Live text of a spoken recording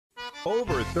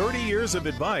Over 30 years of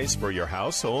advice for your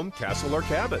house, home, castle, or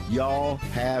cabin. Y'all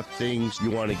have things you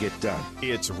want to get done.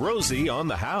 It's Rosie on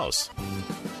the House.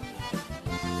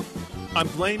 I'm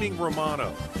blaming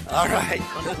Romano. All right.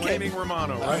 I'm blaming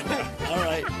Romano. All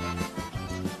right.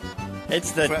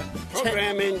 It's the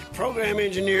program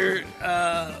engineer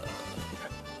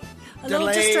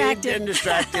delayed and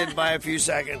distracted by a few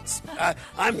seconds.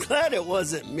 I'm glad it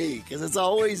wasn't me, because it's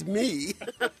always me.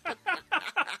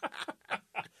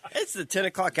 It's the 10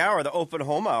 o'clock hour, the open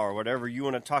home hour, whatever you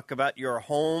want to talk about your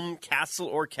home, castle,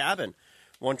 or cabin.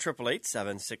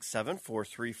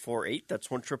 1-888-767-4348. That's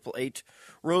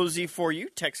 1-888-ROSIE for you.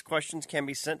 Text questions can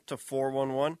be sent to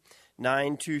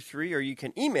 411-923, or you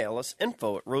can email us,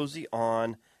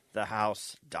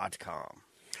 info@rosieonthehouse.com.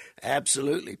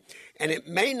 Absolutely. And it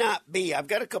may not be. I've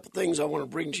got a couple things I want to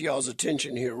bring to y'all's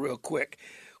attention here real quick.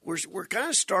 We're kind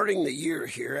of starting the year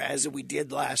here as we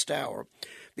did last hour,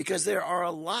 because there are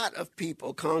a lot of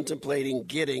people contemplating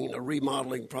getting a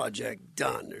remodeling project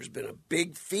done. There's been a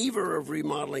big fever of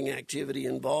remodeling activity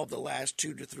involved the last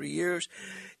 2 to 3 years,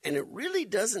 and it really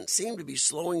doesn't seem to be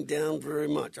slowing down very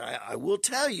much. I will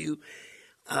tell you,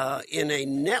 in a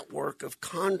network of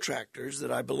contractors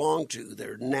that I belong to,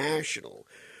 they're national.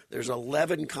 There's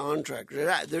 11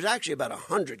 contractors. There's actually about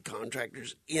 100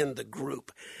 contractors in the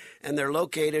group, and they're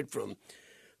located from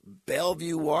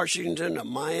Bellevue, Washington, to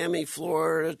Miami,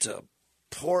 Florida, to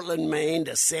Portland, Maine,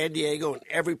 to San Diego, and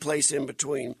every place in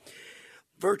between.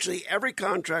 Virtually every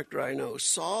contractor I know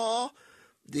saw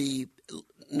the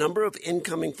number of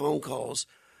incoming phone calls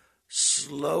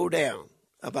slow down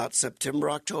about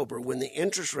September, October, when the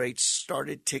interest rates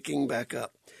started ticking back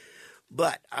up.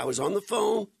 But I was on the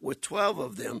phone with 12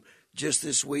 of them just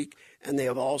this week, and they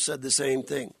have all said the same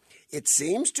thing. It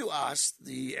seems to us,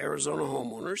 the Arizona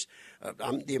homeowners,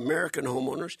 the American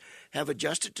homeowners, have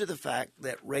adjusted to the fact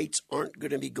that rates aren't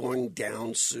going to be going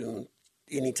down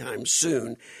anytime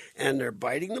soon, and they're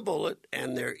biting the bullet,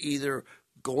 and they're either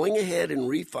going ahead and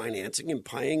refinancing and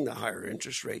paying the higher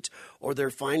interest rates, or they're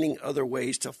finding other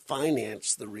ways to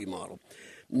finance the remodel,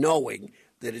 knowing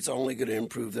that it's only going to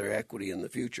improve their equity in the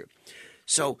future.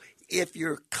 So if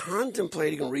you're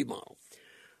contemplating a remodel,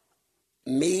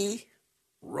 me,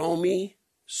 Romy,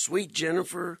 Sweet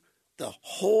Jennifer, the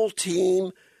whole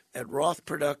team at Roth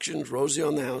Productions, Rosie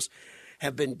on the House,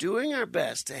 have been doing our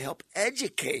best to help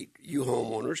educate you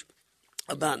homeowners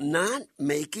about not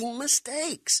making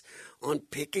mistakes on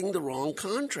picking the wrong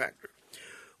contractor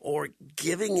or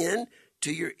giving in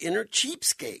to your inner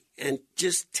cheapskate and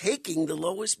just taking the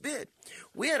lowest bid.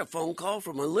 We had a phone call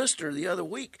from a listener the other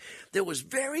week that was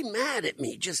very mad at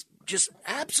me, just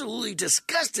absolutely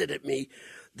disgusted at me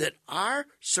that our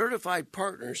certified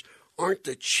partners aren't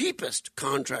the cheapest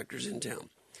contractors in town.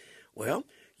 Well,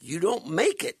 you don't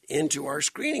make it into our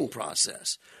screening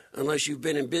process unless you've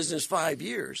been in business 5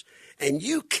 years, and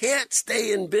you can't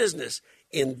stay in business,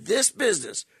 in this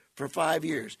business, for 5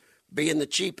 years, being the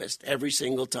cheapest every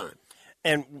single time.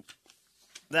 And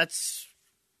that's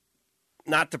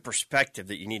not the perspective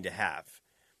that you need to have.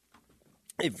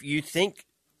 If you think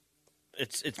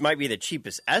it might be the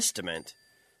cheapest estimate,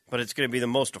 but it's going to be the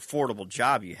most affordable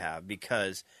job you have,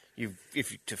 because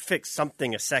to fix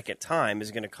something a second time is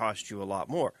going to cost you a lot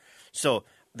more. So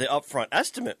the upfront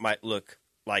estimate might look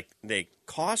like they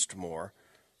cost more,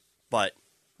 but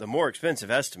the more expensive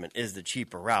estimate is the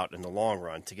cheaper route in the long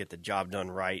run to get the job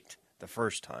done right the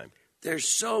first time. There's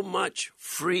so much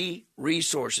free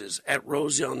resources at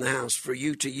Rosie on the House for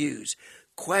you to use.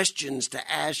 Questions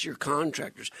to ask your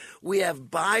contractors. We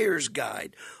have buyer's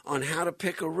guide on how to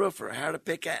pick a roofer, how to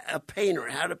pick a painter,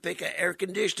 how to pick an air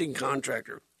conditioning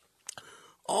contractor.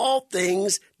 All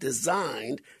things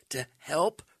designed to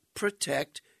help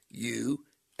protect you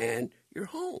and your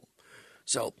home.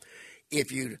 So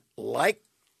if you'd like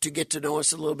to get to know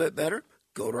us a little bit better,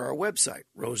 go to our website,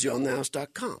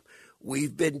 rosieonthehouse.com.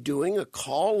 We've been doing a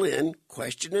call-in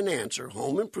question and answer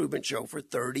home improvement show for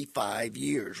 35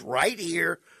 years, right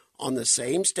here on the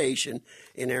same station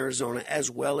in Arizona, as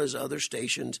well as other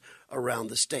stations around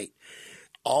the state.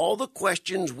 All the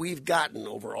questions we've gotten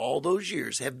over all those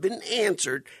years have been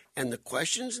answered, and the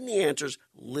questions and the answers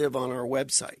live on our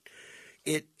website.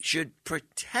 It should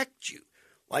protect you.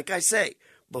 Like I say,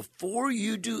 before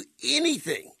you do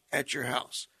anything at your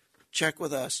house, check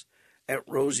with us at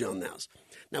Rosie on the House.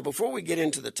 Now, before we get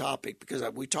into the topic, because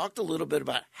we talked a little bit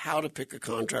about how to pick a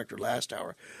contractor last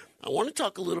hour, I want to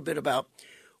talk a little bit about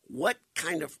what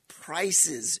kind of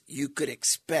prices you could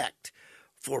expect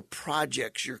for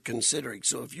projects you're considering.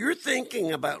 So if you're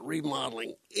thinking about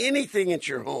remodeling anything at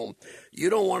your home, you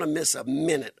don't want to miss a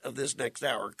minute of this next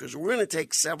hour, because we're going to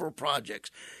take several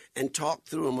projects and talk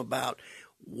through them about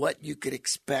what you could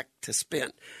expect to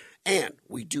spend. And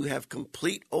we do have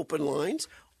complete open lines.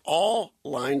 All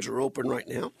lines are open right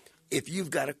now. If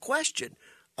you've got a question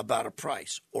about a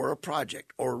price or a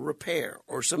project or a repair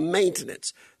or some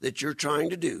maintenance that you're trying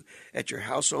to do at your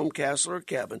house, home, castle, or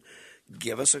cabin,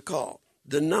 give us a call.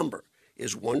 The number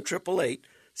is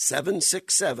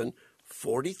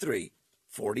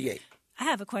 1-888-767-4348. I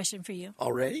have a question for you.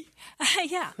 Already?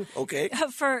 Yeah. Okay.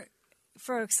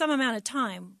 For some amount of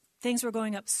time, things were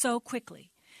going up so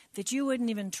quickly that you wouldn't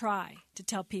even try to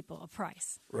tell people a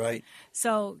price. Right.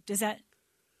 So does that,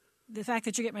 the fact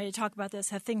that you're getting ready to talk about this,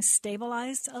 have things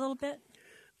stabilized a little bit?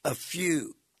 A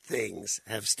few things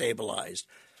have stabilized,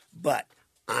 but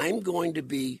I'm going to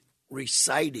be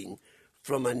reciting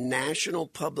from a national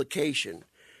publication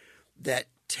that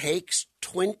takes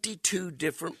 22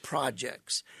 different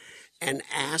projects and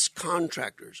asks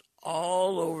contractors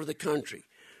all over the country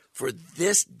for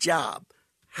this job,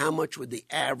 how much would the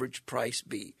average price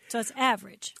be? So it's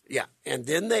average. Yeah, and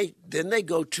then they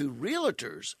go to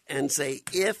realtors and say,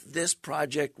 if this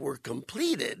project were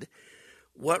completed,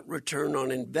 what return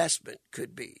on investment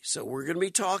could be. So we're going to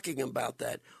be talking about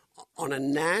that on a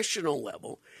national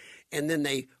level, and then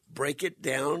they break it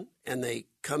down and they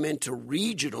come into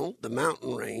regional, the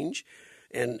mountain range,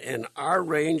 and our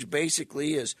range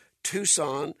basically is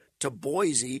Tucson to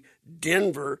Boise,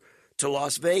 Denver to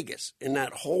Las Vegas. In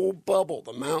that whole bubble,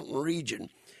 the mountain region,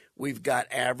 we've got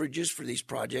averages for these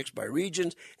projects by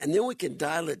regions, and then we can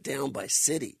dial it down by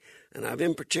city. And I've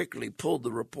in particularly pulled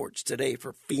the reports today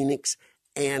for Phoenix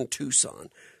and Tucson.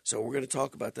 So we're going to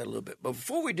talk about that a little bit. But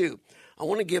before we do, I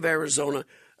want to give Arizona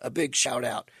a big shout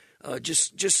out.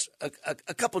 Just a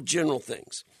couple general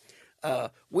things.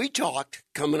 We talked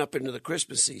coming up into the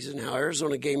Christmas season how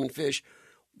Arizona Game and Fish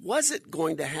wasn't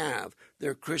going to have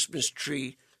their Christmas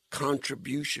tree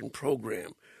contribution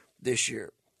program this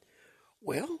year.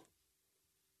 Well,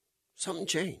 something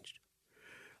changed.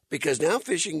 Because now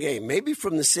Fish and Game, maybe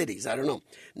from the cities, I don't know.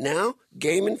 Now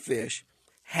Game and Fish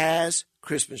has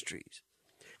Christmas trees.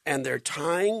 And they're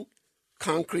tying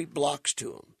concrete blocks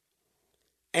to them.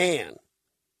 And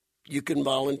you can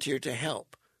volunteer to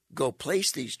help go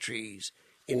place these trees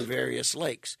in various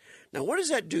lakes. Now, what does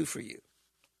that do for you?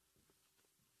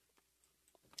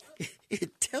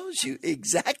 It tells you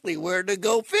exactly where to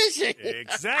go fishing.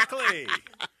 Exactly.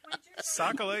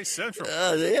 Sac-A-Lait Central.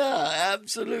 Yeah,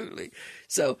 absolutely.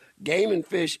 So Game and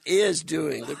Fish is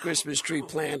doing the Christmas tree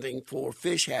planting for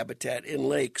fish habitat in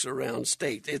lakes around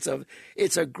states.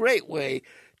 It's a great way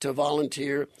to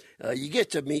volunteer. You get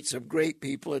to meet some great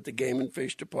people at the Game and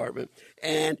Fish Department,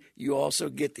 and you also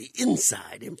get the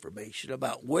inside information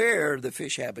about where the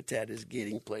fish habitat is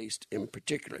getting placed in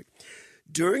particular.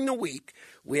 During the week,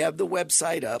 we have the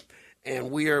website up,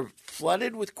 and we are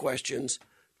flooded with questions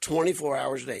 24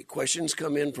 hours a day. Questions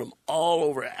come in from all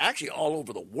over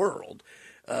the world,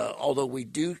 although we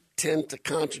do tend to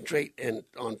concentrate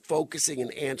on focusing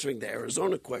and answering the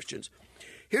Arizona questions.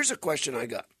 Here's a question I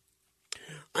got.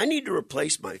 I need to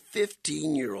replace my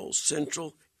 15-year-old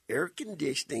central air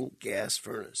conditioning gas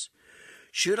furnace.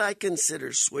 Should I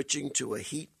consider switching to a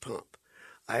heat pump?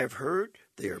 I have heard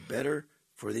they are better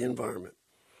for the environment.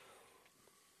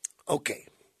 Okay,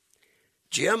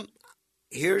 Jim,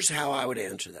 here's how I would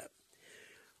answer that.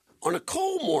 On a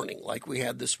cold morning like we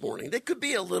had this morning, that could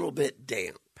be a little bit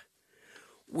damp.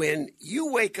 When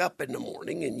you wake up in the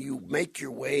morning and you make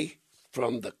your way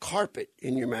from the carpet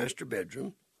in your master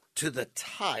bedroom to the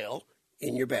tile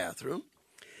in your bathroom,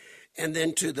 and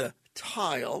then to the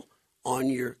tile on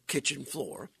your kitchen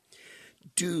floor,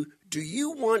 do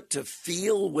you want to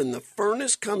feel when the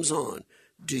furnace comes on,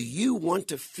 do you want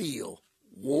to feel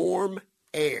warm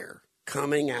air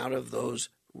coming out of those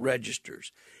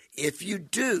registers? If you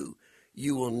do,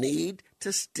 you will need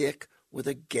to stick with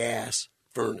a gas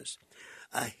furnace.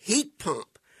 A heat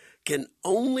pump can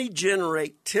only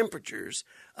generate temperatures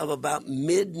of about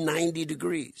mid-90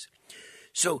 degrees.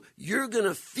 So you're going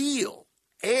to feel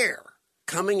air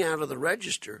coming out of the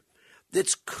register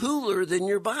that's cooler than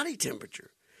your body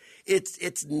temperature.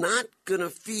 It's not going to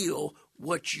feel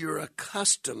what you're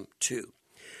accustomed to.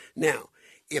 Now,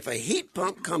 if a heat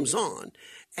pump comes on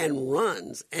and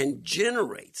runs and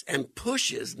generates and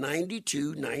pushes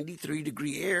 92, 93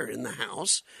 degree air in the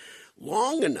house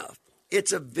long enough,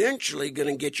 it's eventually going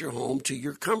to get your home to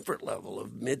your comfort level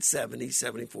of mid-70s,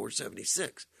 74,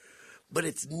 76. But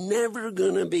it's never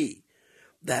going to be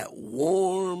that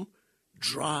warm,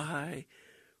 dry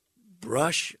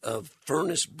brush of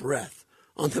furnace breath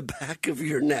on the back of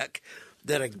your neck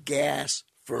that a gas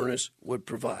furnace would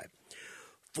provide.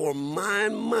 For my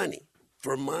money,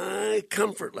 for my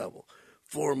comfort level,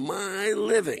 for my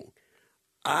living,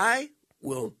 I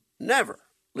will never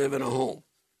live in a home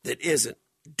that isn't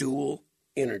dual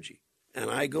energy. And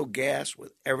I go gas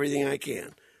with everything I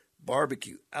can.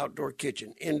 Barbecue, outdoor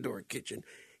kitchen, indoor kitchen,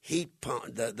 heat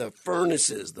pump, the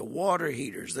furnaces, the water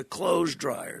heaters, the clothes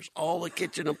dryers, all the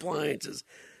kitchen appliances,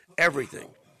 everything.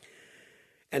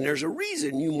 And there's a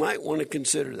reason you might want to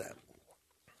consider that.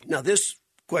 Now, this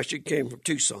question came from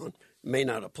Tucson, may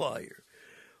not apply here.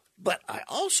 But I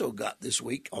also got this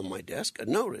week on my desk a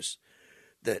notice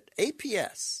that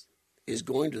APS is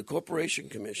going to the Corporation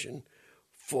Commission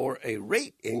for a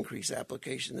rate increase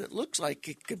application that looks like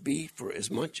it could be for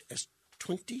as much as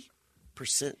 20%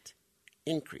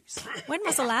 increase. When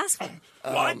was the last one?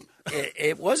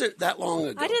 It wasn't that long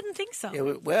ago. I didn't think so.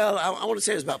 I want to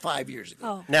say it was about 5 years ago.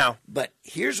 Oh. Now, But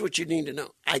here's what you need to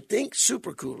know. I think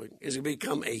supercooling is going to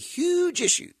become a huge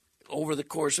issue over the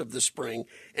course of the spring,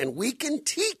 and we can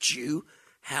teach you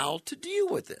how to deal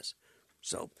with this.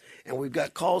 And we've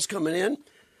got calls coming in.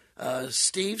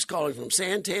 Steve's calling from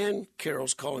Santan.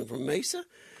 Carol's calling from Mesa.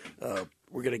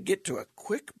 We're going to get to a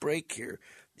quick break here.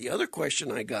 The other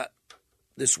question I got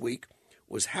this week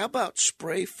was, how about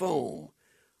spray foam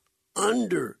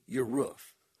under your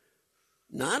roof?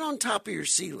 Not on top of your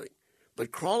ceiling,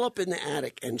 but crawl up in the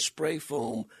attic and spray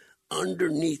foam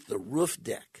underneath the roof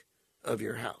deck of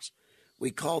your house.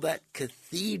 We call that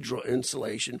cathedral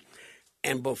insulation.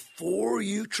 And before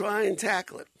you try and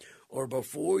tackle it, or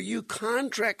before you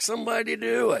contract somebody to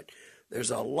do it,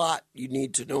 there's a lot you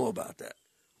need to know about that.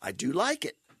 I do like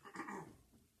it,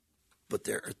 but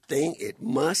it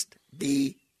must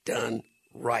be done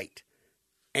right.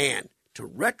 And to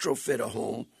retrofit a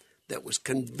home that was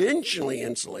conventionally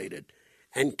insulated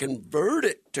and convert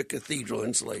it to cathedral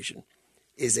insulation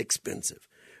is expensive.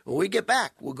 When we get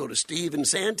back, we'll go to Steve in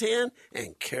Santan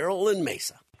and Carol in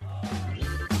Mesa.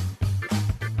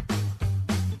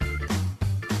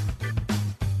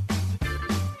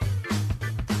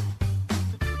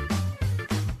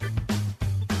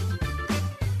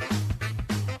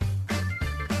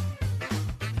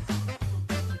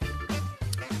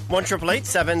 One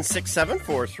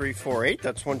 888-767-4348.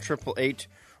 That's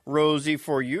 1-888-ROSIE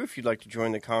for you if you'd like to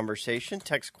join the conversation.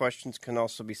 Text questions can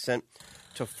also be sent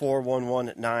to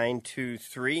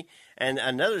 411-923. And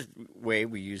another way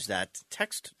we use that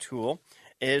text tool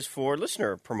is for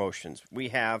listener promotions. We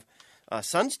have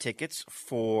Suns tickets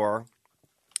for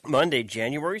Monday,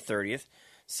 January 30th,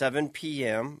 7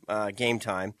 p.m. Game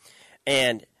time.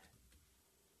 And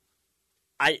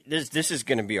this is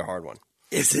going to be a hard one.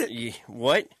 Is it?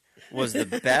 What was the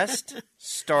best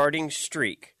starting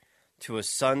streak to a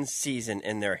Suns season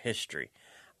in their history?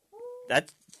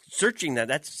 That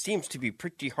seems to be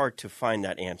pretty hard to find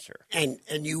that answer. And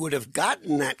you would have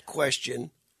gotten that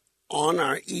question on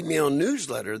our email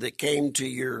newsletter that came to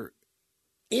your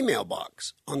email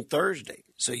box on Thursday.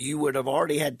 So you would have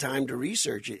already had time to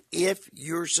research it if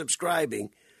you're subscribing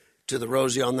to the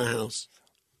Rosie on the House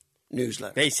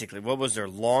newsletter. Basically, what was their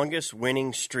longest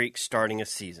winning streak starting a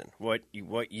season? What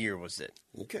year was it?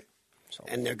 Okay.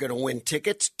 And they're going to win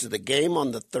tickets to the game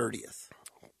on the 30th.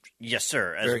 Yes,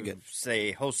 sir. As Very we good.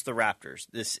 say, host the Raptors.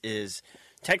 This is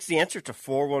text the answer to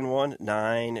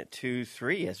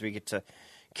 411-923 as we get to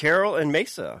Carol and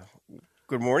Mesa.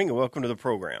 Good morning and welcome to the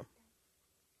program.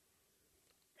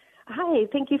 Hi,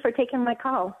 thank you for taking my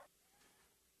call.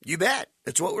 You bet.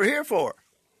 That's what we're here for.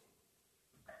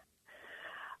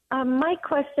 My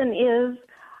question is,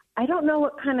 I don't know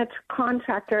what kind of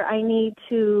contractor I need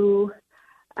to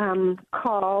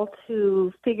call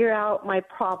to figure out my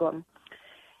problem.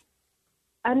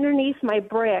 Underneath my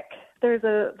brick, there's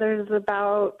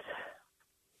about,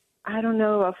 I don't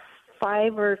know, a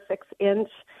 5 or 6 inch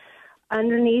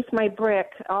underneath my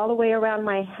brick, all the way around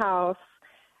my house,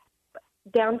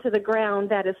 down to the ground,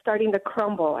 that is starting to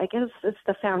crumble. I guess it's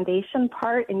the foundation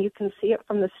part, and you can see it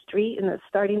from the street, and it's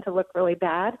starting to look really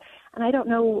bad. And I don't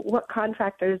know what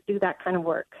contractors do that kind of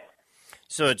work.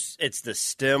 So it's the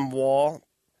stem wall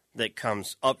that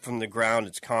comes up from the ground.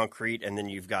 It's concrete, and then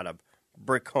you've got a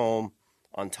brick home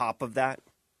on top of that?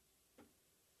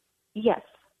 Yes.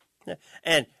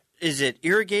 And is it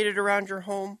irrigated around your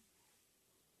home?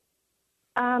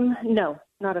 No,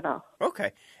 not at all.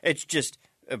 Okay. It's just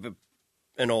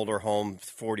an older home,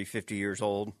 40, 50 years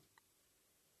old?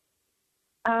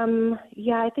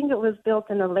 Yeah, I think it was built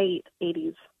in the late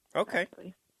 80s. Okay.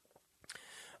 Actually.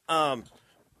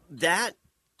 That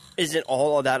isn't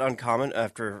all of that uncommon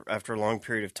after a long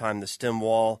period of time. The stem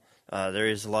wall, there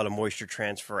is a lot of moisture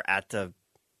transfer at the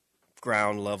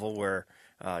ground level where,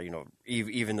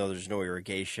 even though there's no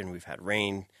irrigation, we've had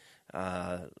rain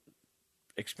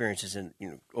experiences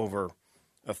in over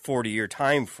a 40-year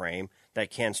time frame. that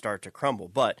can start to crumble.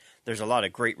 But there's a lot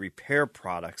of great repair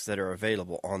products that are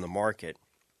available on the market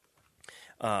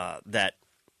that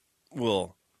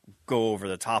will go over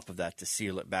the top of that to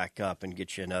seal it back up and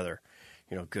get you another,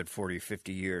 good 40 or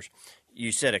 50 years.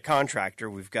 You said a contractor.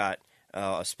 We've got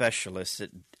a specialist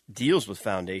that deals with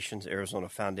foundations, Arizona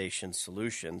Foundation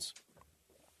Solutions.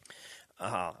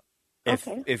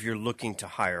 If you're looking to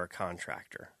hire a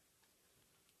contractor.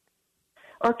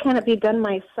 Or can it be done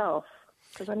myself?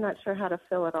 Because I'm not sure how to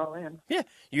fill it all in. Yeah,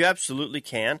 you absolutely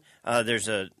can. There's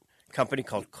a company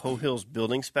called Cohills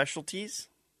Building Specialties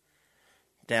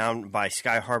down by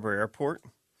Sky Harbor Airport,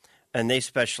 and they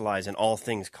specialize in all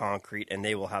things concrete, and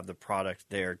they will have the product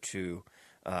there to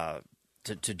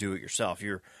do it yourself.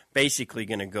 You're basically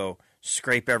going to go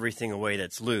scrape everything away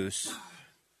that's loose,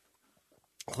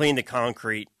 clean the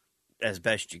concrete as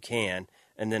best you can,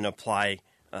 and then apply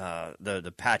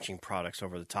the patching products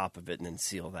over the top of it, and then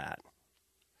seal that.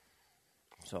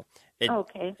 So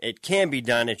it can be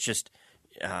done. It's just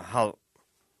how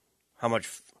much.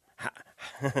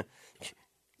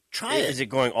 Try it. Is it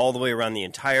going all the way around the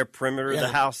entire perimeter of the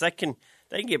house? That can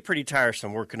get pretty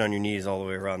tiresome working on your knees all the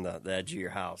way around the edge of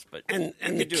your house. But and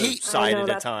the do key a side at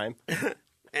a time.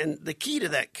 And the key to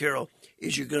that, Carol,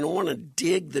 is you're going to want to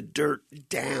dig the dirt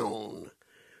down.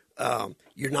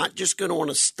 You're not just going to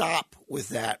want to stop with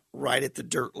that right at the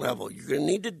dirt level. You're going to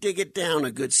need to dig it down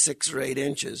a good 6 or 8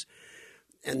 inches.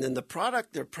 And then the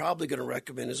product they're probably going to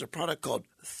recommend is a product called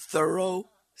Thorough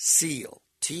Seal,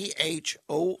 THORO-SEAL.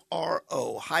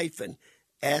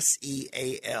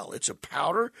 It's a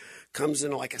powder, comes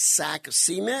in like a sack of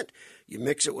cement. You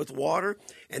mix it with water,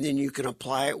 and then you can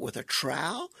apply it with a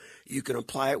trowel. You can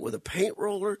apply it with a paint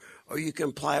roller, or you can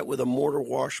apply it with a mortar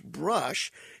wash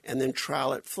brush and then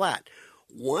trowel it flat.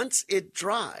 Once it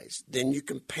dries, then you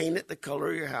can paint it the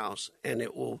color of your house, and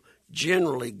it will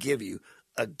generally give you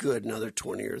a good another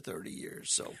 20 or 30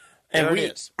 years. So there it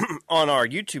is. On our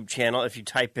YouTube channel, if you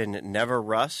type in Never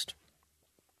Rust,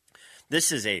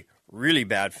 this is a really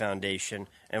bad foundation.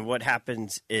 And what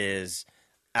happens is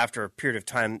after a period of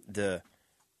time, the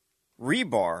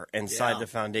rebar inside the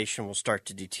foundation will start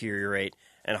to deteriorate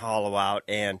and hollow out.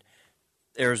 And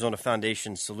Arizona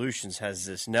Foundation Solutions has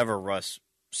this Never Rust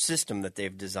system that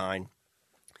they've designed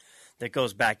that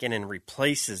goes back in and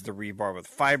replaces the rebar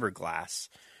with fiberglass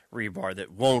rebar that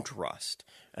won't rust,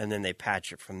 and then they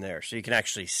patch it from there. So you can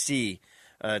actually see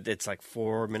it's like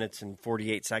 4 minutes and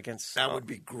 48 seconds. That would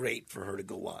be great for her to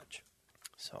go watch.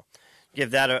 So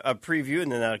give that a preview,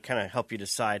 and then that'll kind of help you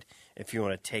decide if you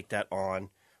want to take that on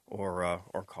or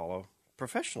call a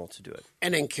professional to do it.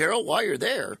 And then, Carol, while you're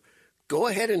there, go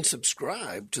ahead and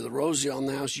subscribe to the Rosie on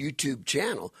the House YouTube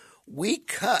channel. We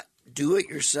cut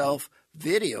do-it-yourself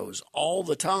videos all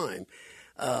the time.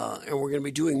 And we're going to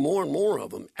be doing more and more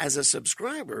of them. As a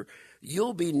subscriber,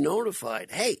 you'll be notified,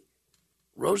 hey,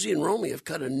 Rosie and Romy have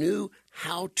cut a new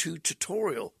how-to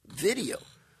tutorial video.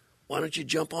 Why don't you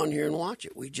jump on here and watch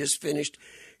it? We just finished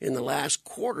in the last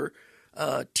quarter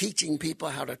teaching people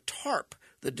how to tarp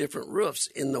the different roofs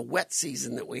in the wet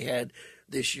season that we had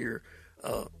this year.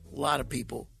 A lot of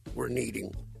people were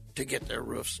needing to get their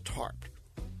roofs tarped.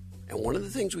 And one of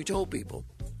the things we told people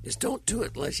is don't do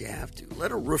it unless you have to.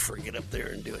 Let a roofer get up there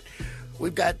and do it.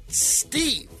 We've got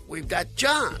Steve, we've got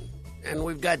John, and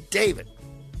we've got David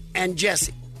and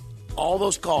Jesse. All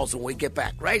those calls when we get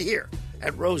back right here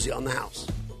at Rosie on the House.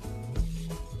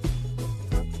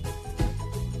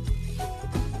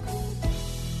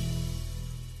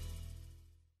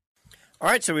 All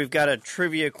right, so we've got a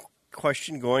trivia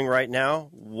question going right now.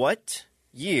 What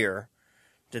year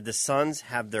did the Suns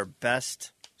have their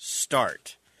best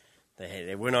start?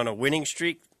 They went on a winning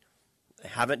streak. They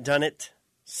haven't done it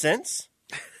since.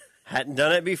 Hadn't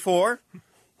done it before.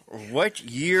 What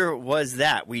year was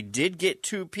that? We did get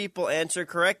 2 people answer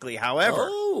correctly. However,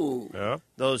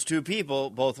 those 2 people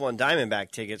both won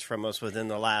Diamondback tickets from us within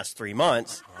the last 3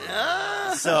 months.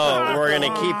 So we're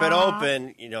going to keep it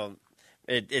open.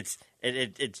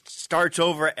 It starts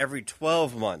over every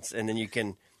 12 months, and then you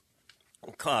can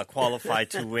qualify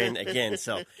to win again.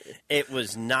 So it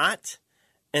was not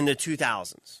in the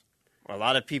 2000s. A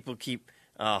lot of people keep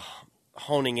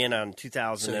honing in on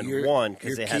 2001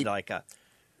 because they had like a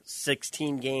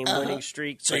 16-game winning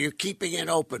streak. So you're keeping it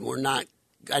open. We're not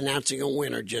announcing a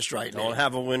winner just right now. Don't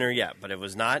have a winner yet, but it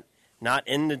was not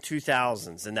in the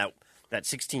 2000s, and that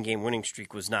 16-game winning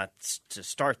streak was not to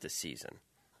start the season.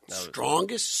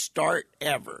 Strongest start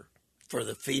ever for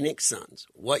the Phoenix Suns.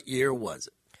 What year was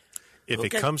it? If it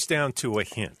comes down to a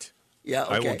hint,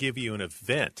 I will give you an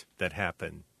event that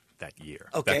happened that year.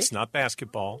 Okay. That's not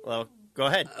basketball. Well, go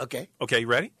ahead. Okay. Okay, you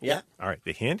ready? Yeah. All right.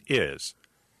 The hint is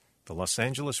The Los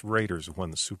Angeles Raiders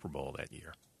won the Super Bowl that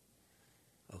year.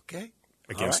 Okay.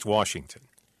 Against Washington.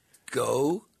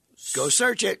 Go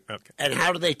search it. Okay. And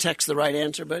how do they text the right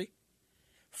answer, buddy?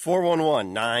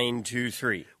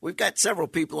 411-923. We've got several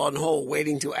people on hold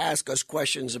waiting to ask us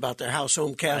questions about their house,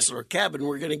 home, castle, or cabin.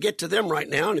 We're going to get to them right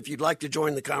now. And if you'd like to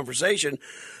join the conversation,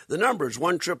 the number is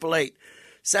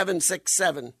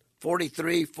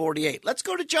 1-888-767-4348. Let's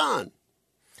go to John.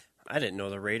 I didn't know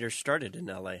the Raiders started in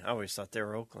L.A. I always thought they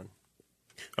were Oakland.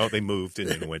 Oh, they moved and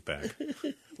then went back.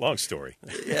 Long story.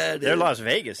 Yeah, they're Las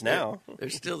Vegas now. They're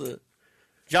still the...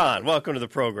 John, welcome to the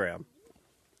program.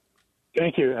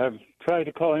 Thank you. I've tried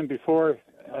to call in before.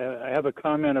 I have a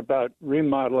comment about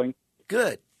remodeling.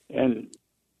 Good. And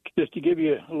just to give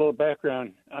you a little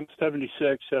background, I'm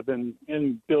 76. I've been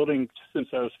in building since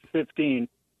I was 15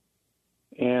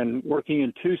 and working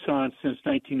in Tucson since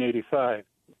 1985.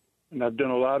 And I've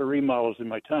done a lot of remodels in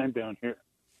my time down here.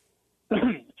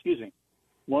 Excuse me.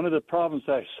 One of the problems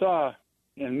I saw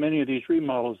in many of these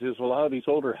remodels is a lot of these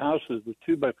older houses with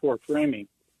 2x4 framing.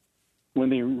 When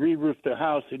they re-roofed the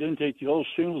house, they didn't take the old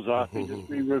shingles off. They just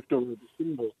re-roofed over the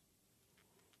shingles.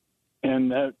 And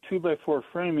that 2x4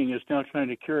 framing is now trying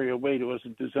to carry a weight it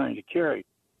wasn't designed to carry.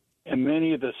 And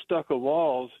many of the stucco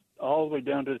walls, all the way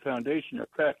down to the foundation, are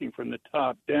cracking from the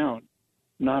top down,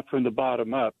 not from the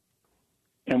bottom up.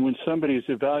 And when somebody is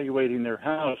evaluating their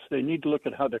house, they need to look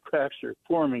at how the cracks are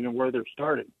forming and where they're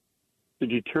starting to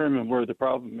determine where the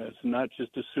problem is, and not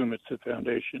just assume it's the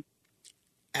foundation.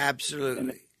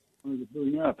 Absolutely.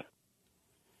 Up.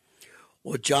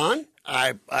 Well, John,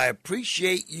 I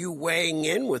appreciate you weighing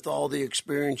in with all the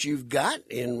experience you've got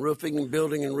in roofing and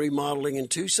building and remodeling in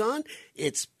Tucson.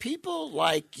 It's people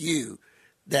like you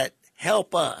that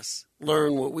help us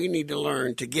learn what we need to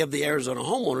learn to give the Arizona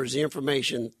homeowners the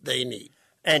information they need.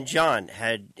 And John,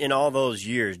 in all those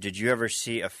years, did you ever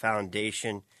see a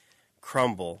foundation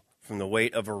crumble from the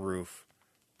weight of a roof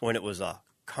when it was a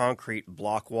concrete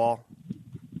block wall?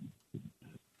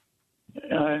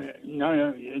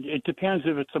 No, it depends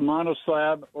if it's a mono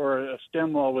slab or a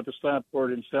stem wall with a slab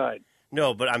poured inside.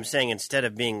 No, but I'm saying instead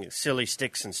of being silly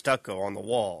sticks and stucco on the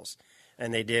walls,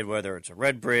 and they did whether it's a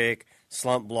red brick,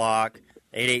 slump block,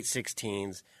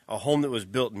 8/16s, a home that was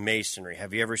built in masonry.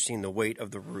 Have you ever seen the weight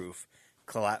of the roof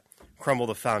crumble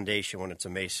the foundation when it's a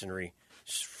masonry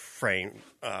frame,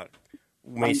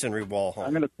 masonry wall home?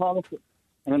 I'm going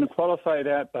to qualify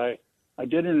that by I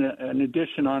did an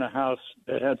addition on a house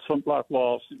that had slump block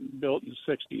walls built in the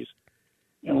 60s,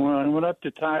 and when I went up to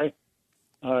tie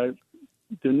the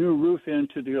new roof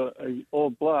into the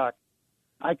old block,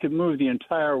 I could move the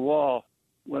entire wall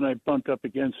when I bumped up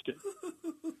against it,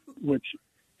 which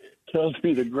tells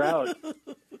me the grout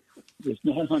is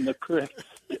not on the correct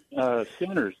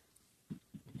centers.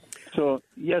 So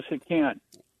yes, it can,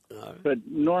 but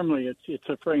normally it's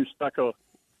a frame stucco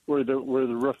where the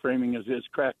roof framing is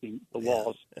cracking the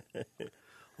walls.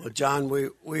 Well, John,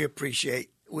 we appreciate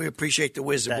the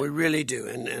wisdom. We really do,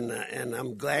 and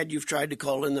I'm glad you've tried to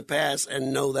call in the past,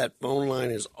 and know that phone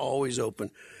line is always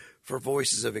open for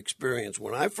voices of experience.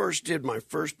 When I first did my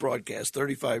first broadcast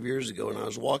 35 years ago, and I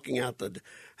was walking out the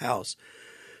house,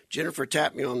 Jennifer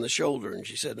tapped me on the shoulder, and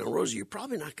she said, "Now, Rosie, you're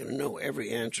probably not going to know every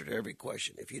answer to every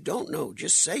question. If you don't know,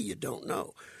 just say you don't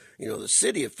know. You know, the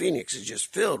city of Phoenix is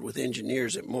just filled with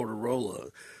engineers at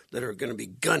Motorola that are going to be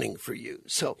gunning for you.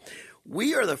 So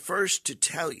we are the first to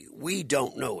tell you we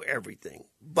don't know everything,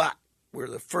 but we're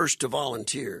the first to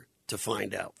volunteer to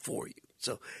find out for you.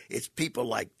 So it's people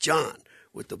like John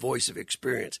with the voice of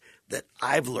experience that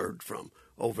I've learned from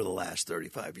over the last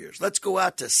 35 years. Let's go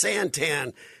out to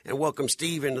Santan and welcome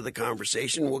Steve into the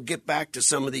conversation. We'll get back to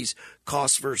some of these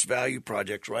cost versus value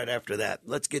projects right after that.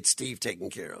 Let's get Steve taken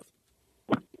care of.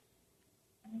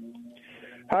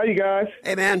 Hi, you guys.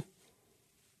 Hey, man.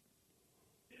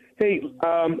 Hey,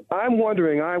 I'm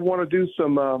wondering, I want to do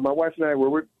some, my wife and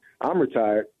I'm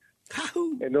retired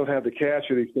and don't have the cash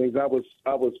for these things. I was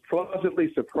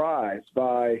pleasantly surprised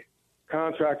by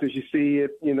contractors you see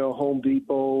at, Home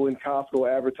Depot and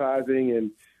Costco advertising, and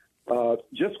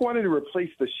just wanted to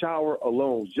replace the shower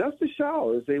alone. Just the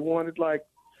showers, they wanted like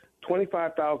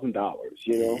 $25,000,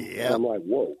 Yeah. And I'm like,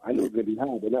 whoa, I know it's going to be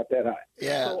high, but not that high.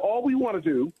 Yeah. So all we want to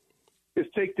do is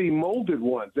take the molded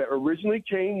ones that originally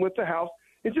came with the house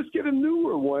and just get a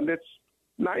newer one that's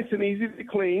nice and easy to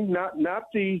clean.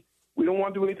 We don't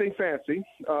want to do anything fancy.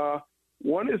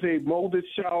 One is a molded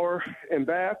shower and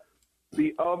bath.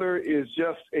 The other is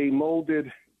just a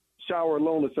molded shower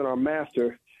alone that's in our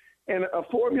master. And a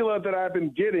formula that I've been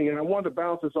getting, and I want to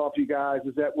bounce this off you guys,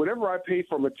 is that whatever I pay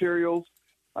for materials,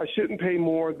 I shouldn't pay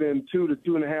more than 2 to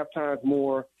 2.5 times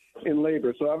more in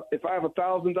labor. So if I have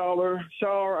 $1,000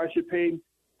 shower, I should pay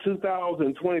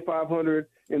 $2,000, $2,500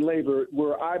 in labor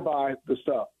where I buy the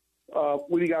stuff. What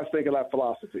do you guys think of that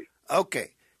philosophy?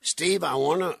 Okay, Steve, I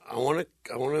want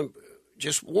to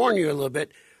just warn you a little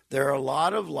bit. There are a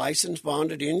lot of licensed,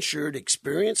 bonded, insured,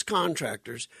 experienced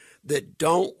contractors that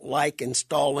don't like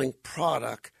installing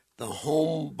product the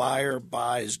home buyer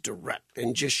buys direct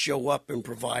and just show up and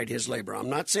provide his labor. I'm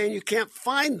not saying you can't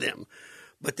find them,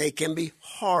 but they can be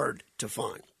hard to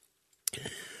find.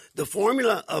 The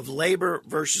formula of labor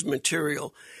versus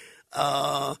material,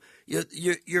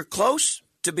 you're close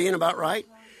to being about right.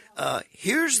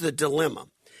 Here's the dilemma.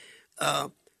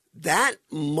 That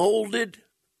molded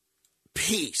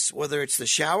piece, whether it's the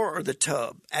shower or the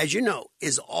tub, as you know,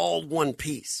 is all one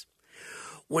piece.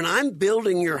 When I'm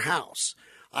building your house,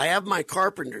 I have my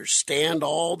carpenters stand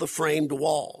all the framed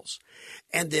walls,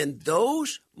 and then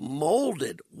those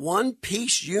molded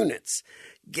one-piece units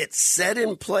get set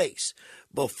in place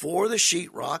before the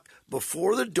sheetrock,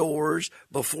 before the doors,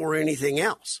 before anything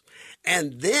else.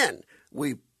 And then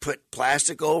we put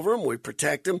plastic over them, we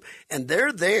protect them, and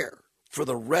they're there for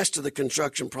the rest of the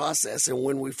construction process. And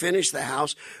when we finish the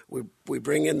house, we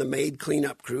bring in the maid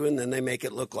cleanup crew, and then they make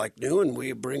it look like new, and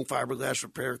we bring fiberglass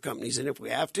repair companies in if we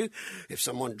have to, if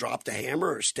someone dropped a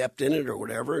hammer or stepped in it or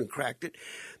whatever and cracked it.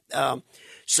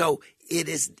 So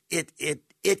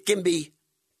it can be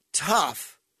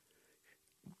tough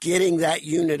getting that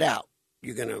unit out.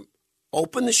 You're going to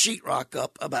open the sheetrock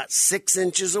up about 6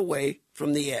 inches away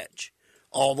from the edge,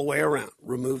 all the way around.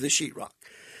 Remove the sheetrock.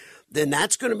 Then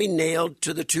that's going to be nailed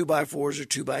to the 2x4s or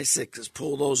 2x6s.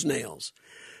 Pull those nails.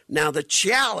 Now the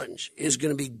challenge is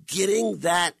going to be getting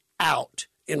that out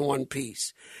in one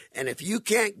piece. And if you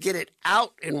can't get it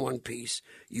out in one piece,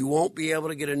 you won't be able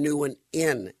to get a new one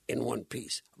in one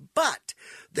piece. But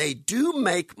they do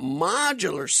make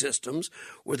modular systems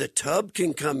where the tub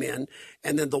can come in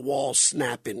and then the walls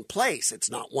snap in place. It's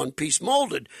not one piece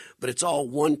molded, but it's all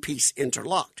one piece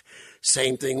interlocked.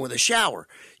 Same thing with a shower.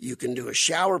 You can do a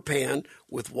shower pan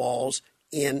with walls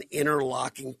in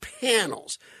interlocking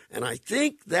panels. And I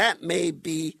think that may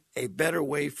be a better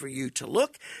way for you to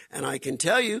look. And I can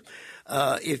tell you,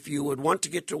 if you would want to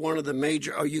get to one of the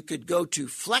major, or you could go to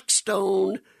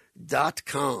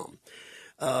flexstone.com.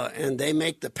 And they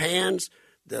make the pans,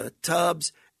 the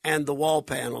tubs, and the wall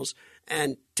panels.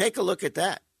 And take a look at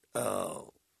that.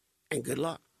 And good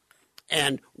luck.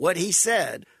 And what he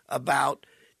said about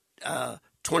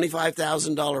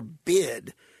 $25,000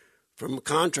 bid from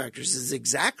contractors is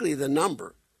exactly the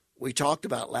number we talked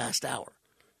about last hour.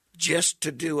 Just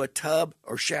to do a tub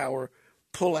or shower,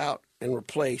 pull out and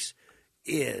replace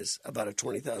is about a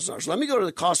 $20,000. Let me go to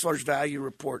the cost versus value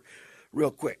report real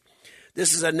quick.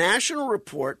 This is a national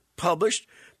report published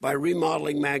by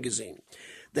Remodeling magazine.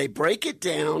 They break it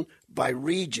down by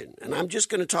region, and I'm just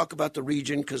going to talk about the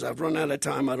region because I've run out of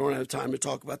time. I don't have time to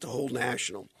talk about the whole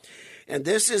national. And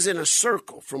this is in a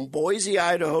circle from Boise,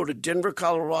 Idaho to Denver,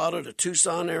 Colorado to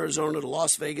Tucson, Arizona to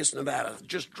Las Vegas, Nevada.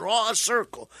 Just draw a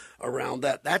circle around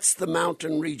that. That's the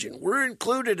mountain region. We're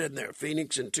included in there,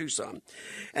 Phoenix and Tucson.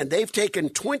 And they've taken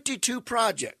 22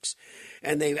 projects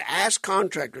and they've asked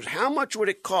contractors, how much would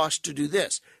it cost to do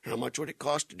this? How much would it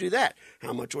cost to do that?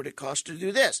 How much would it cost to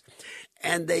do this?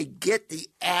 And they get the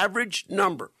average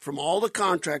number from all the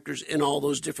contractors in all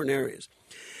those different areas.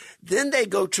 Then they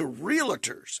go to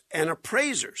realtors and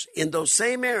appraisers in those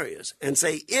same areas and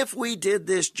say, if we did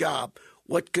this job,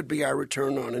 what could be our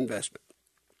return on investment?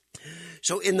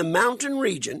 So in the mountain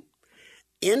region,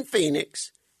 in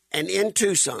Phoenix, and in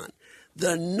Tucson,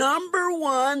 the number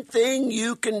one thing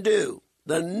you can do,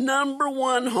 the number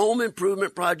one home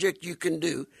improvement project you can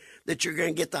do that you're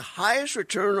going to get the highest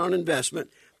return on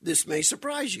investment, this may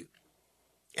surprise you.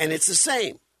 And it's the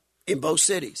same in both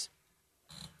cities.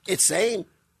 It's the same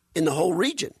in the whole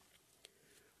region.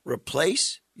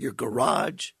 Replace your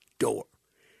garage door.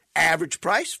 Average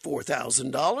price,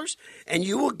 $4,000, and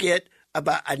you will get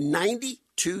about a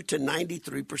 92 to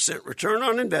 93% return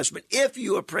on investment if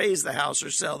you appraise the house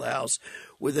or sell the house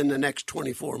within the next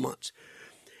 24 months.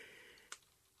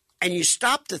 And you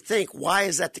stop to think, why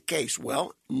is that the case?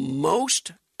 Well,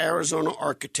 most Arizona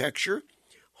architecture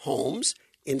homes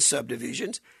in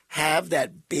subdivisions have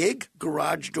that big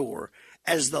garage door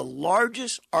as the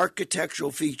largest architectural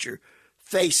feature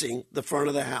facing the front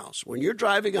of the house. When you're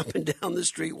driving up and down the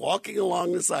street, walking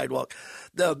along the sidewalk,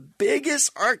 the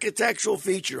biggest architectural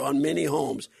feature on many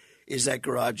homes is that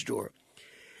garage door.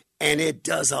 And it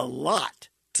does a lot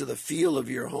to the feel of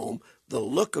your home, the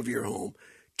look of your home,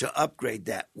 to upgrade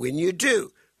that. When you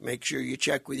do, make sure you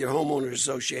check with your homeowners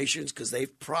associations because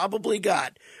they've probably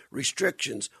got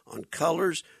restrictions on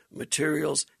colors,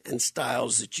 materials, and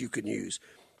styles that you can use.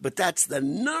 But that's the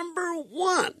number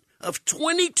one of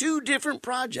 22 different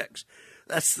projects.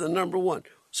 That's the number one.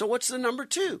 So what's the number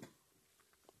two?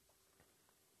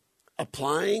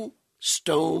 Applying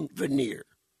stone veneer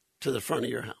to the front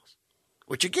of your house,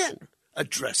 which again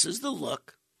addresses the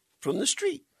look from the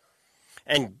street.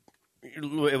 And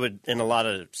it would, in a lot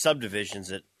of subdivisions,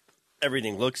 that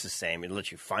everything looks the same. It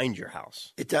lets you find your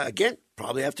house. It again,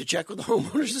 probably have to check with the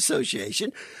homeowners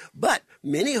association, but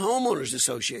many homeowners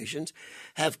associations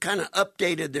have kind of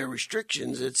updated their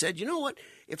restrictions that said, you know what,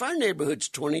 if our neighborhood's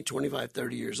 20, 25,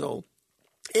 30 years old,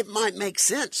 it might make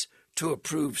sense to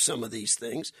approve some of these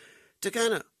things to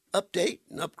kind of update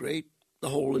and upgrade the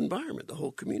whole environment, the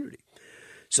whole community.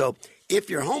 So if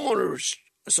your homeowner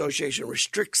association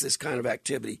restricts this kind of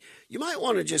activity, you might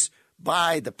want to just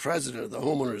buy the president of the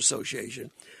homeowner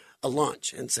association a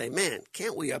lunch and say, man,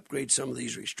 can't we upgrade some of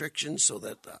these restrictions so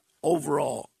that the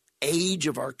overall age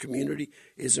of our community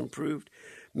is improved?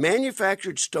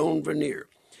 Manufactured stone veneer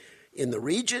in the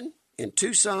region, in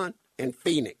Tucson and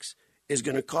Phoenix, is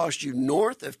going to cost you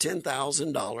north of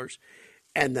 $10,000.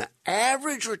 And the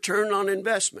average return on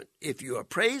investment, if you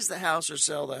appraise the house or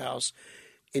sell the house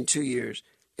in 2 years,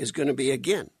 is going to be,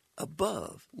 again,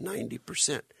 above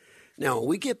 90%. Now, when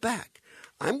we get back,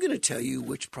 I'm going to tell you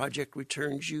which project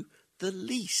returns you the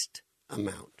least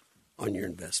amount on your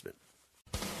investment.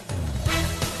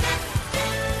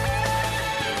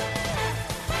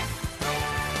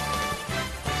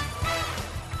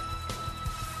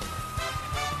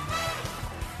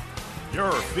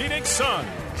 Your Phoenix Suns.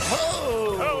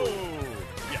 Oh,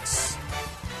 yes.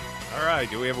 All right,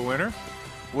 do we have a winner?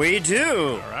 We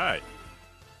do. All right.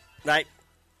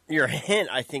 Your hint,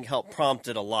 I think, helped prompt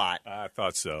it a lot. I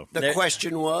thought so. The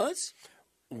question was?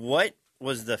 What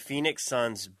was the Phoenix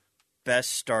Suns'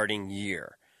 best starting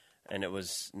year? And it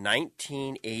was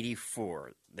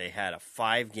 1984. They had a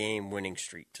 5-game winning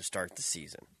streak to start the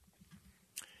season.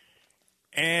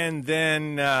 And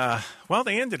then,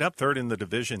 they ended up third in the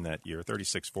division that year,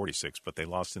 36-46, but they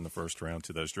lost in the first round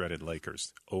to those dreaded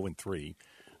Lakers, 0-3.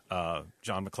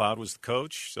 John McLeod was the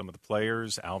coach. Some of the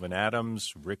players, Alvin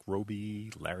Adams, Rick Roby,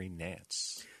 Larry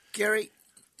Nance. Gary,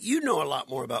 you know a lot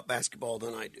more about basketball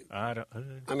than I do. I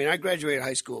graduated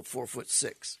high school at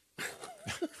 4'6".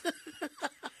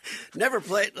 Never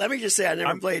played. Let me just say, I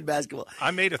never played basketball.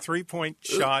 I made a 3-point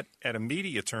shot at a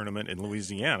media tournament in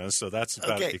Louisiana, so that's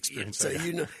about the experience. So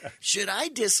you know, should I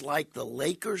dislike the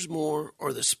Lakers more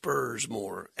or the Spurs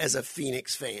more as a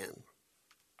Phoenix fan?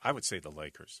 I would say the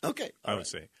Lakers. Okay, I would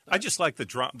say. I just like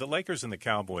the Lakers and the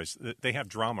Cowboys. They have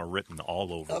drama written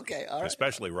all over. Okay, all right.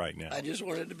 Especially right now. I just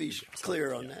wanted to be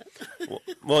clear on that.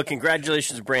 Well,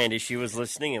 congratulations, Brandy. She was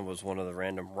listening and was one of the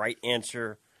random right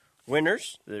answer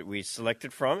winners that we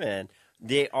selected from, and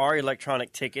they are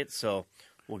electronic tickets, so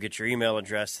we'll get your email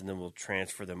address and then we'll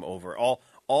transfer them over. All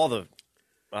the,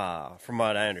 from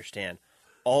what I understand,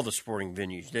 all the sporting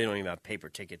venues, they don't even have paper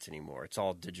tickets anymore. It's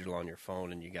all digital on your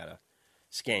phone, and you got to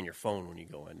scan your phone when you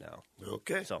go in now.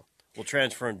 Okay. So we'll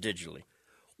transfer them digitally.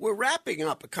 We're wrapping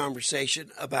up a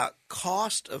conversation about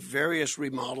cost of various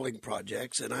remodeling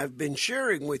projects, and I've been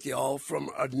sharing with y'all from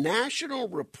a national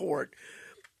report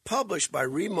published by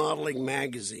Remodeling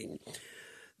magazine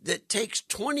that takes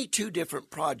 22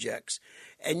 different projects.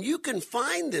 And you can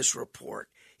find this report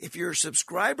if you're a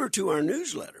subscriber to our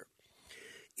newsletter.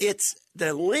 It's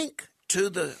the link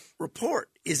to the report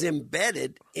is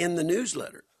embedded in the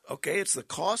newsletter. Okay, it's the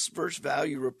cost versus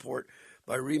value report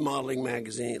by Remodeling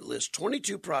magazine. It lists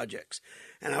 22 projects.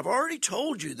 And I've already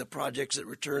told you the projects that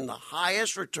return the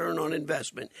highest return on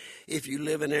investment if you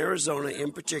live in Arizona,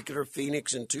 in particular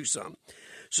Phoenix and Tucson.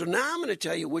 So now I'm going to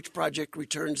tell you which project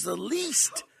returns the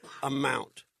least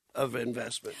amount of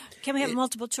investment. Can we have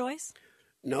multiple choice?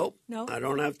 Nope. No? I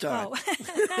don't have time.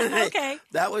 Oh. Okay.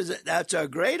 That's a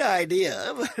great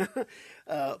idea,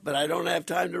 but I don't have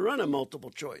time to run a multiple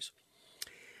choice.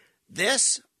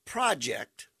 This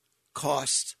project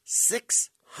costs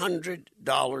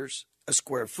 $600 a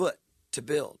square foot to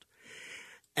build.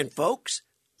 And folks,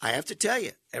 I have to tell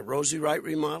you, at Rosie Wright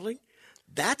Remodeling,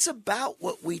 that's about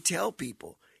what we tell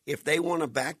people. If they want a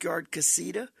backyard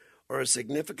casita or a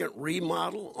significant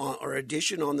remodel or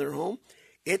addition on their home,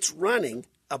 it's running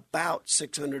about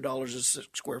 $600 a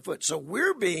square foot. So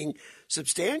we're being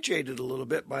substantiated a little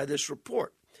bit by this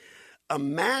report. A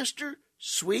master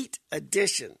suite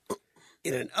addition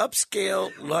in an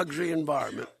upscale luxury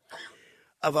environment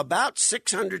of about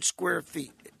 600 square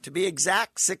feet, to be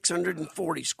exact,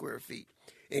 640 square feet,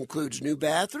 includes new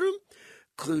bathroom,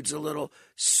 includes a little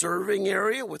serving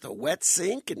area with a wet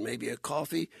sink and maybe a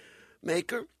coffee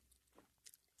maker.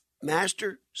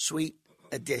 Master suite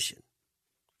addition,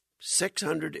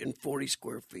 640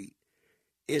 square feet,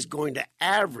 is going to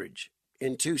average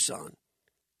in Tucson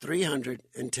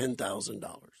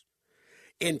 $310,000.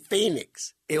 In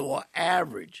Phoenix, it will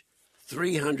average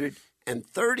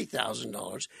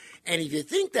 $330,000. And if you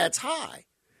think that's high,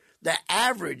 the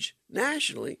average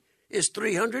nationally is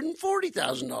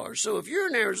 $340,000. So if you're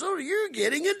in Arizona, you're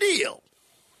getting a deal.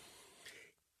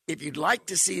 If you'd like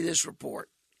to see this report,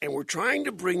 and we're trying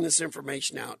to bring this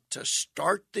information out to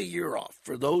start the year off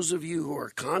for those of you who are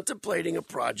contemplating a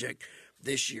project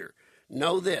this year,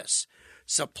 know this: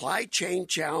 supply chain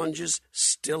challenges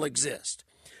still exist.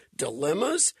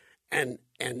 Dilemmas and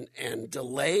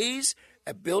delays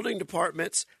at building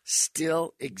departments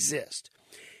still exist.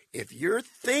 If you're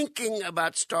thinking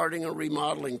about starting a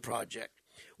remodeling project,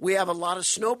 we have a lot of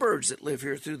snowbirds that live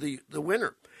here through the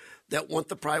winter that want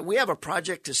the we have a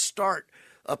project to start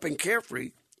up in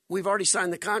Carefree. We've already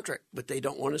signed the contract, but they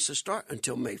don't want us to start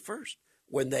until May 1st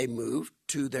when they move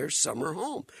to their summer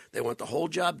home. They want the whole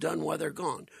job done while they're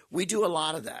gone. We do a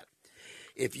lot of that.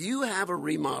 If you have a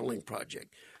remodeling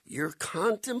project you're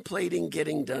contemplating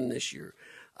getting done this year,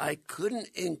 I couldn't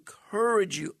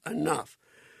encourage you enough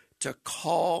to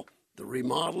call the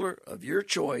remodeler of your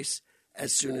choice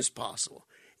as soon as possible.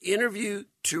 Interview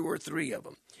 2 or 3 of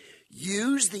them.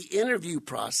 Use the interview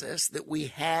process that we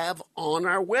have on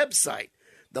our website,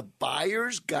 the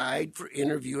Buyer's Guide for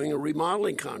Interviewing a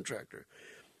Remodeling Contractor.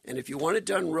 And if you want it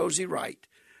done Rosie Wright,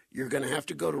 you're going to have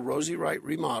to go to Rosie Wright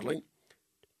Remodeling,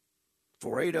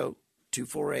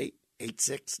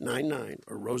 480-248-8699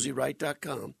 or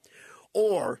rosiewright.com,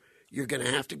 or you're going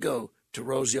to have to go to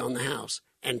Rosie on the House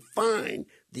and find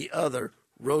the other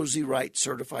Rosie Wright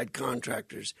certified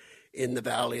contractors in the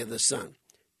Valley of the Sun.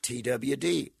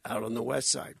 TWD out on the west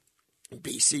side,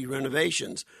 BC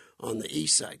Renovations on the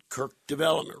east side, Kirk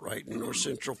Development right in north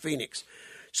central Phoenix.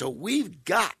 So we've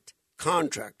got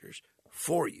contractors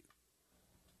for you.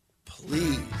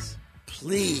 Please,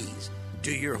 please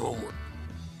do your homework.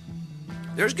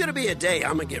 There's going to be a day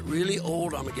I'm going to get really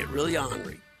old, I'm going to get really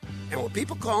ornery. And when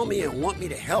people call me and want me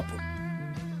to help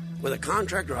them with a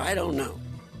contractor I don't know,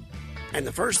 and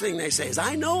the first thing they say is,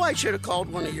 I know I should have called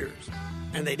one of yours.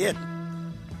 And they didn't.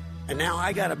 And now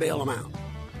I got to bail them out.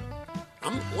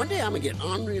 One day I'm going to get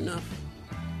ornery enough.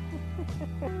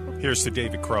 Here's to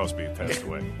David Crosby, who passed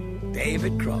away.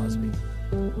 David Crosby.